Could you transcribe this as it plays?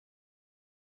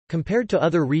Compared to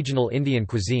other regional Indian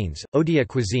cuisines, Odia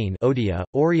cuisine Odia,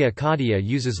 Oriya Khadia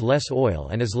uses less oil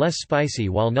and is less spicy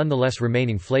while nonetheless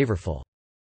remaining flavorful.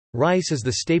 Rice is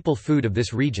the staple food of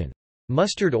this region.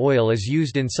 Mustard oil is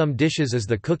used in some dishes as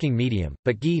the cooking medium,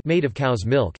 but ghee made of cow's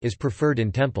milk is preferred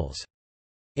in temples.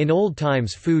 In old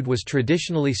times food was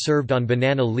traditionally served on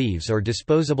banana leaves or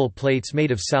disposable plates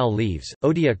made of sal leaves.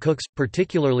 Odia cooks,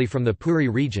 particularly from the Puri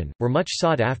region, were much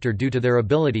sought after due to their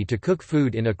ability to cook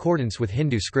food in accordance with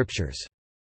Hindu scriptures.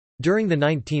 During the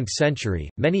 19th century,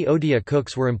 many Odia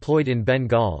cooks were employed in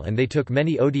Bengal and they took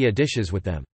many Odia dishes with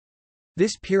them.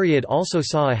 This period also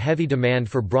saw a heavy demand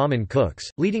for Brahmin cooks,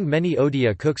 leading many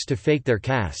Odia cooks to fake their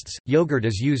castes. Yogurt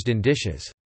is used in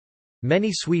dishes.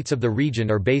 Many sweets of the region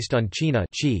are based on china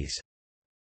cheese.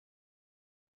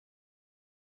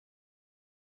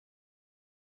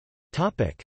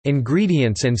 Topic: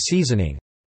 Ingredients and seasoning.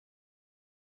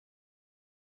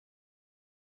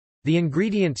 The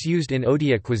ingredients used in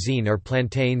Odia cuisine are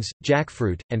plantains,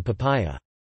 jackfruit, and papaya.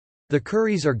 The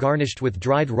curries are garnished with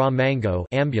dried raw mango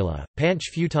ambula. Panch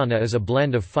futana is a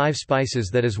blend of 5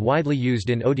 spices that is widely used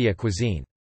in Odia cuisine.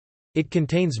 It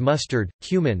contains mustard,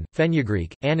 cumin,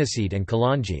 fenugreek, aniseed and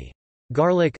kalonji.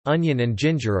 Garlic, onion and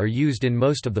ginger are used in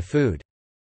most of the food.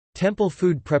 Temple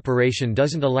food preparation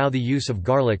doesn't allow the use of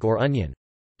garlic or onion.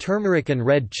 Turmeric and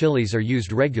red chilies are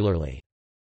used regularly.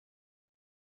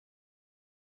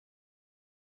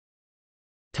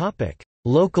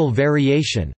 Local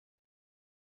variation.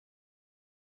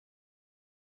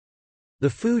 The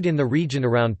food in the region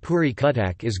around Puri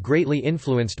Cuttack is greatly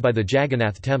influenced by the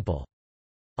Jagannath temple.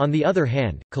 On the other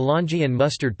hand, kalonji and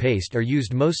mustard paste are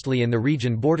used mostly in the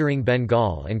region bordering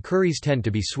Bengal and curries tend to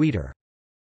be sweeter.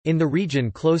 In the region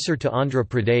closer to Andhra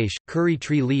Pradesh, curry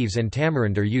tree leaves and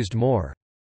tamarind are used more.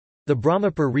 The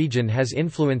Brahmapur region has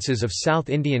influences of South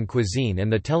Indian cuisine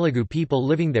and the Telugu people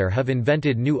living there have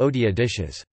invented new Odia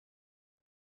dishes.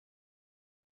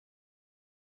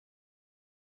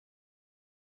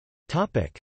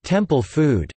 Temple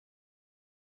food.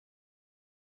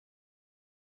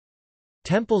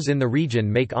 Temples in the region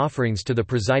make offerings to the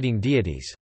presiding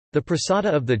deities. The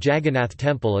prasada of the Jagannath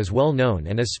temple is well known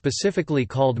and is specifically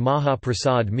called Maha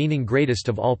Prasad, meaning greatest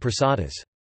of all prasadas.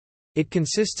 It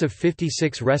consists of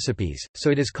 56 recipes,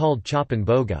 so it is called Chapan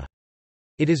Bhoga.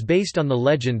 It is based on the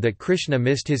legend that Krishna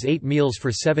missed his 8 meals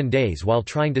for 7 days while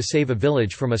trying to save a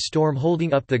village from a storm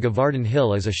holding up the Govardhan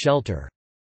hill as a shelter.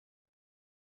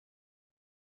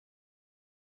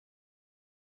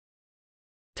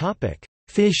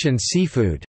 Fish and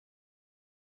seafood.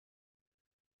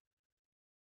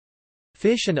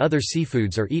 Fish and other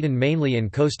seafoods are eaten mainly in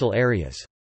coastal areas.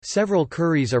 Several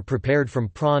curries are prepared from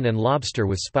prawn and lobster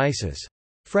with spices.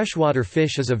 Freshwater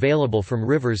fish is available from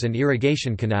rivers and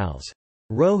irrigation canals.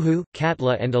 Rohu,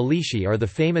 katla and alishi are the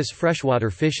famous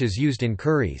freshwater fishes used in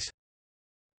curries.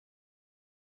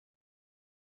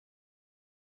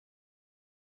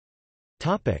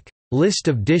 List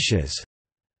of dishes.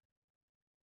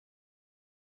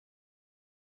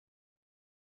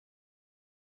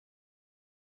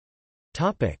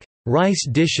 Rice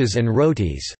dishes and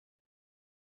rotis.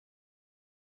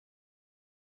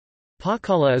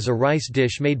 Pakala is a rice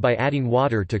dish made by adding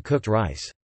water to cooked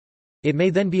rice. It may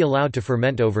then be allowed to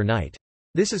ferment overnight.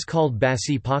 This is called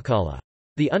basi pakala.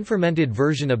 The unfermented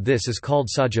version of this is called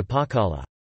saja pakala.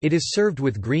 It is served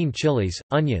with green chilies,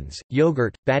 onions,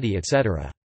 yogurt, bati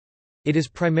etc. It is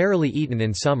primarily eaten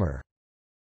in summer.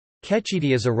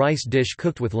 Khechidi is a rice dish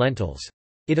cooked with lentils.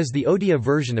 It is the Odia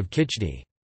version of khichdi.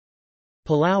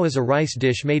 Palau is a rice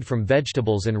dish made from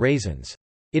vegetables and raisins.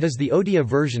 It is the Odia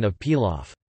version of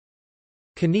pilaf.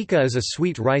 Kanika is a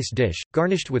sweet rice dish,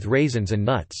 garnished with raisins and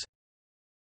nuts.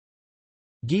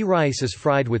 Ghee rice is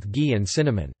fried with ghee and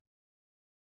cinnamon.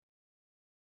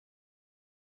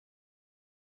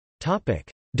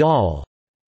 Dal.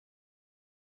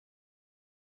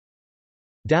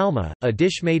 Dalma, a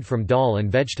dish made from dal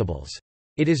and vegetables.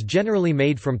 It is generally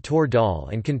made from tur dal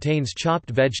and contains chopped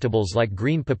vegetables like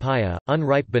green papaya,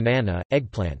 unripe banana,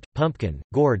 eggplant, pumpkin,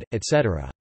 gourd,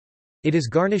 etc. It is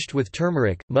garnished with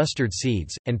turmeric, mustard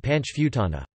seeds, and panch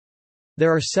futana.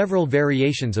 There are several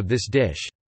variations of this dish.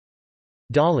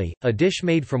 Dali, a dish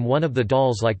made from one of the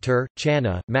dals like tur,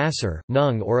 chana, masur,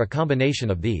 mung or a combination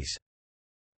of these.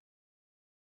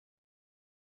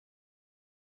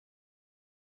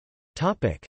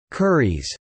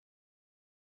 Curries.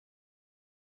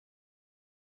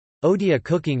 Odia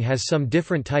cooking has some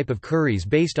different type of curries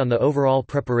based on the overall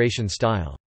preparation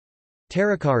style.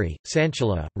 Tarakari,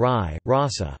 sanchala, rai,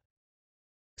 rasa.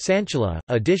 Sanchala,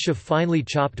 a dish of finely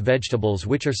chopped vegetables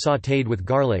which are sautéed with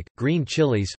garlic, green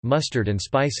chilies, mustard and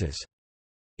spices.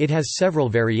 It has several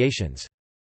variations.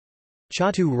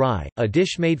 Chatu rai, a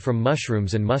dish made from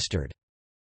mushrooms and mustard.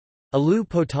 Aloo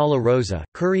potala rosa,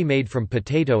 curry made from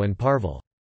potato and parval.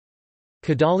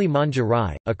 Kadali manja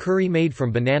rai, a curry made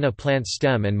from banana plant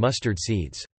stem and mustard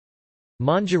seeds.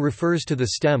 Manja refers to the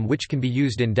stem which can be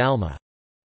used in dalma.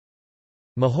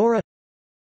 Mahora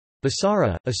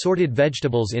basara, assorted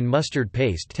vegetables in mustard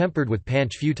paste tempered with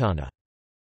panch futana.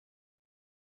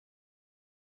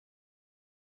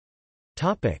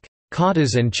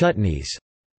 Khattas and chutneys.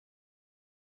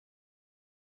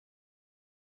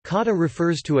 Khatta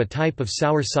refers to a type of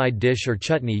sour side dish or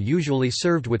chutney usually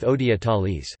served with odia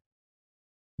thalis.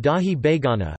 Dahi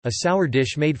begana, a sour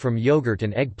dish made from yogurt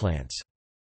and eggplants.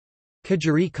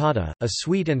 Kajari khatta, a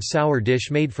sweet and sour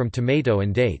dish made from tomato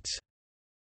and dates.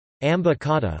 Amba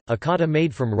khatta, a khatta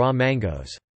made from raw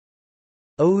mangoes.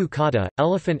 Ohu khatta,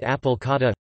 elephant apple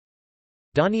khatta.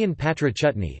 Dhaniyan patra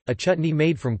chutney, a chutney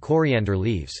made from coriander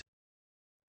leaves.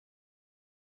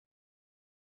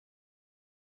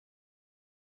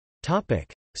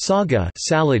 Saaga,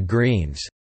 salad greens.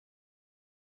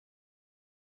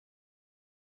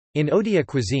 In Odia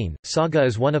cuisine, saaga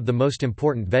is one of the most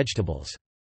important vegetables.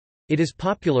 It is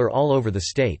popular all over the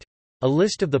state. A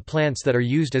list of the plants that are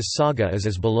used as saaga is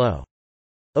as below.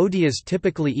 Odias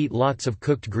typically eat lots of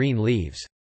cooked green leaves.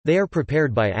 They are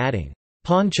prepared by adding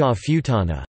pancha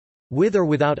futana, with or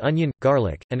without onion,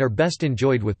 garlic, and are best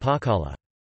enjoyed with pakala.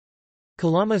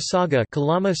 Kalama saaga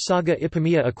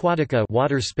Ipamia aquatica,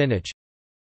 water spinach.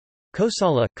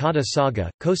 Kosala, kata saaga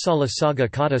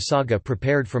kata saaga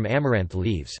prepared from amaranth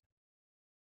leaves.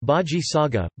 Bhaji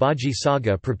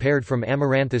saaga prepared from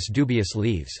Amaranthus dubius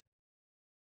leaves.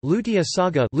 Lutia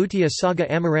saaga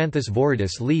Amaranthus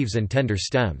viridis leaves and tender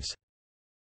stems.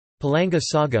 Palanga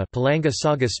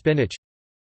saaga spinach.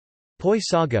 Poi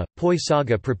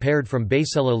saaga prepared from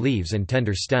basella leaves and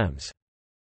tender stems.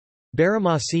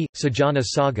 Baramasi sajana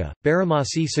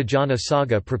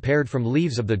saaga prepared from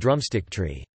leaves of the drumstick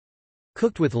tree.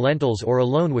 Cooked with lentils or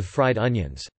alone with fried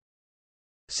onions.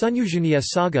 Sunyujunia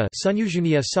saaga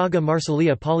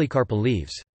Marsilia polycarpa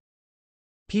leaves.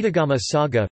 Pitagama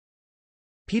saaga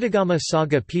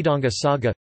Pidanga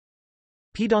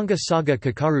saaga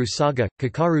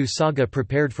Kakaru saaga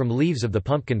prepared from leaves of the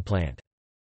pumpkin plant.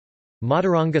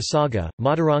 Madaranga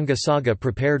saaga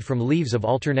prepared from leaves of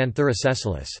Alternanthera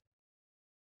sessilis.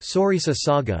 Sorisa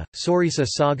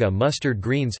saaga mustard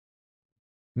greens.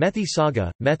 Methi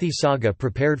saaga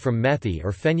prepared from methi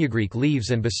or fenugreek leaves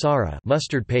and basara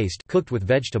mustard paste cooked with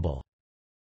vegetable.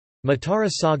 Matara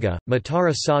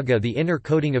saaga the inner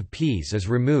coating of peas is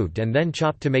removed and then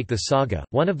chopped to make the saaga.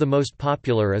 One of the most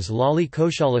popular is lali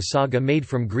koshala saaga made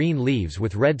from green leaves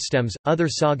with red stems. Other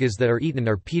saagas that are eaten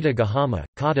are pita gahama,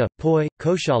 kata, poi,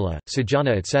 koshala,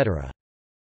 sajana etc.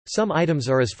 Some items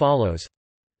are as follows: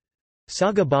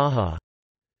 Saaga baha,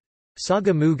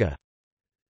 Saaga muga,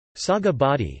 Saaga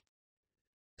badi,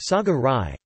 Saaga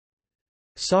rai,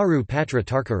 Saru patra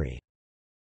tarkari.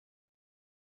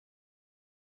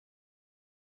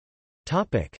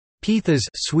 Pithas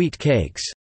sweet cakes.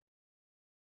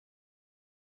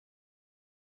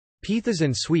 Pithas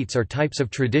and sweets are types of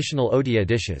traditional Odia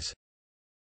dishes.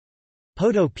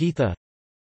 Poto pitha,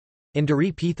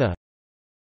 Indari pitha,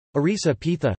 Orissa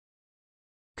pitha,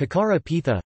 Kakara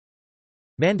pitha,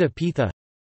 Manda pitha,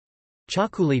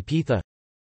 Chakuli pitha,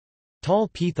 Tal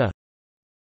pitha,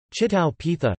 Chitau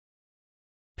pitha,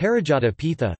 Parijata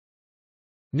pitha,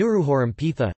 Nuruhoram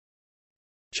pitha,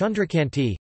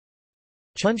 Chandrakanti,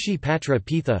 Chunshi patra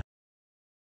pitha,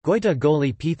 Goita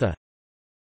goli pitha,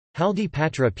 Haldi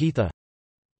patra pitha,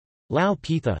 Lao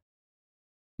pitha,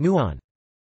 Muan.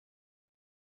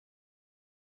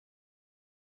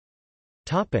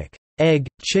 Egg,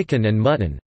 chicken and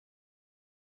mutton.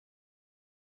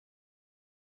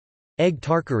 Egg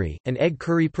tarkari, an egg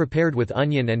curry prepared with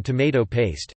onion and tomato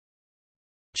paste.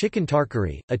 Chicken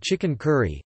tarkari, a chicken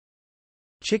curry.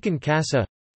 Chicken kasa.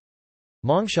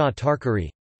 Mongsha tarkari.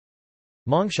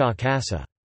 Mongsha kasa.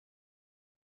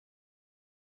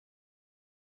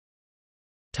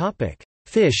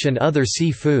 Fish and other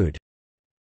seafood.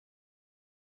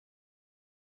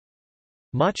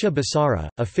 Macha basara,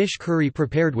 a fish curry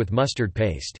prepared with mustard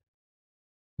paste.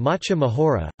 Macha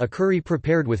mahora, a curry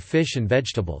prepared with fish and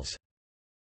vegetables.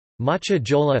 Macha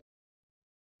jola,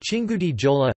 Chingudi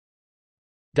jola,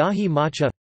 Dahi macha,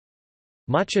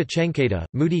 Macha chenketa,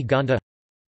 Mudi ganda,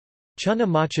 Chuna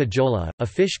macha jola, a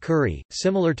fish curry,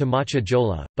 similar to macha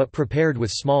jola, but prepared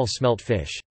with small smelt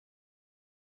fish.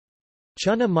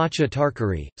 Chuna macha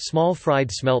tarkari, small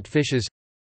fried smelt fishes.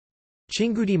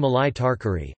 Chingudi malai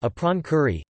tarkari, a prawn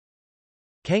curry.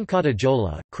 Kankata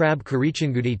jola, crab curry.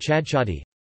 Chingudi chadchadi.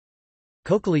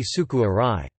 Kokali suku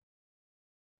arai.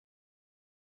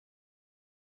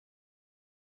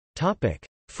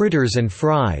 Fritters and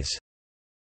fries.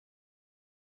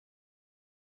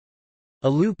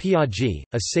 Aloo piaji,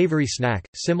 a savory snack,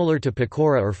 similar to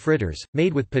pakora or fritters,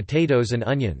 made with potatoes and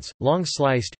onions, long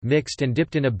sliced, mixed and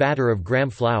dipped in a batter of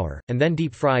gram flour, and then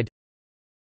deep-fried.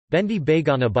 Bendi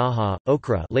baigana baha,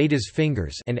 okra ladies'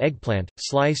 fingers and eggplant,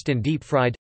 sliced and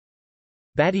deep-fried.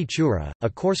 Badi chura, a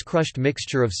coarse crushed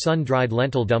mixture of sun-dried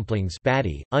lentil dumplings,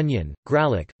 badi, onion,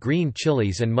 garlic, green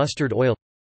chilies and mustard oil.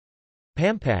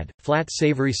 Pampad, flat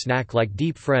savory snack like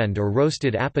deep fried or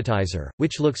roasted appetizer,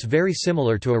 which looks very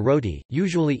similar to a roti,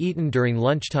 usually eaten during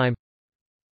lunchtime.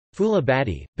 Fula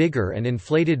badi, bigger and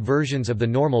inflated versions of the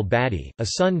normal badi, a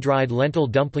sun-dried lentil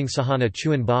dumpling. Sahana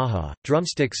chuan baha,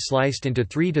 drumsticks sliced into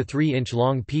 3 to 3 inch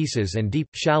long pieces and deep,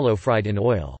 shallow fried in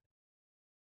oil.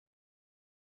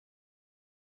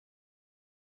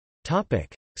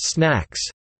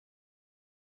 Snacks.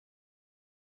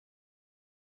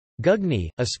 Gugni,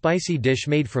 a spicy dish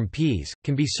made from peas,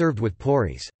 can be served with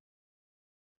poris.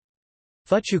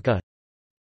 Fuchuka,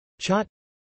 Chat,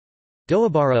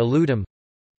 Doabara aludum,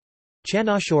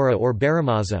 Chanashora or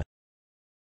baramaza,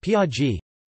 Piaji,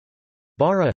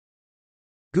 Bara,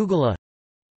 Gugula,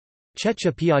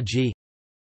 Checha piaji,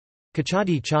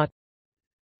 Kachadi chat,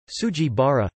 Suji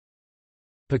bara,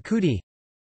 Pakudi,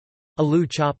 Aloo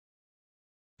chop,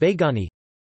 Baigani,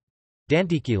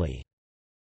 Dantikili.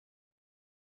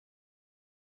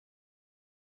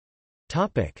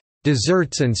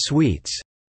 Desserts and sweets.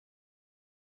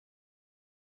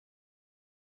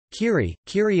 Kiri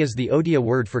is the Odia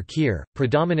word for kheer,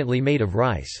 predominantly made of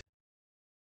rice.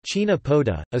 China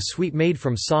poda, a sweet made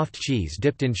from soft cheese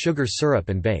dipped in sugar syrup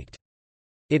and baked.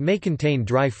 It may contain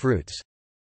dry fruits.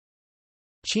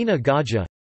 China gaja,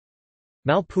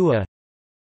 Malpua,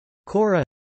 Kora,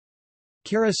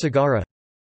 Kira sagara,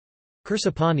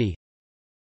 Kursapani,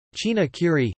 China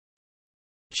kiri,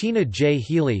 China j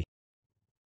healy,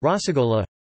 Rasagola,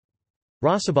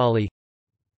 Rasabali,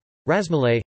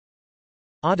 Rasmalai,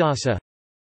 Adasa,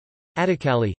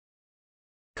 Adakali,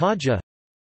 Kaja,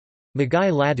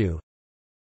 Magai ladu,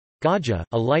 Gaja,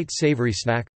 a light savory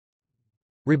snack.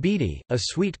 Rabidi, a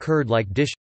sweet curd-like dish.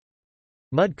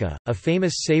 Mudka, a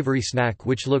famous savory snack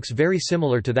which looks very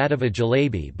similar to that of a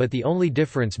jalebi, but the only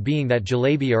difference being that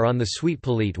jalebi are on the sweet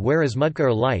palate whereas mudka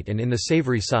are light and in the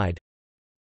savory side.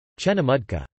 Chena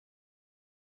mudka.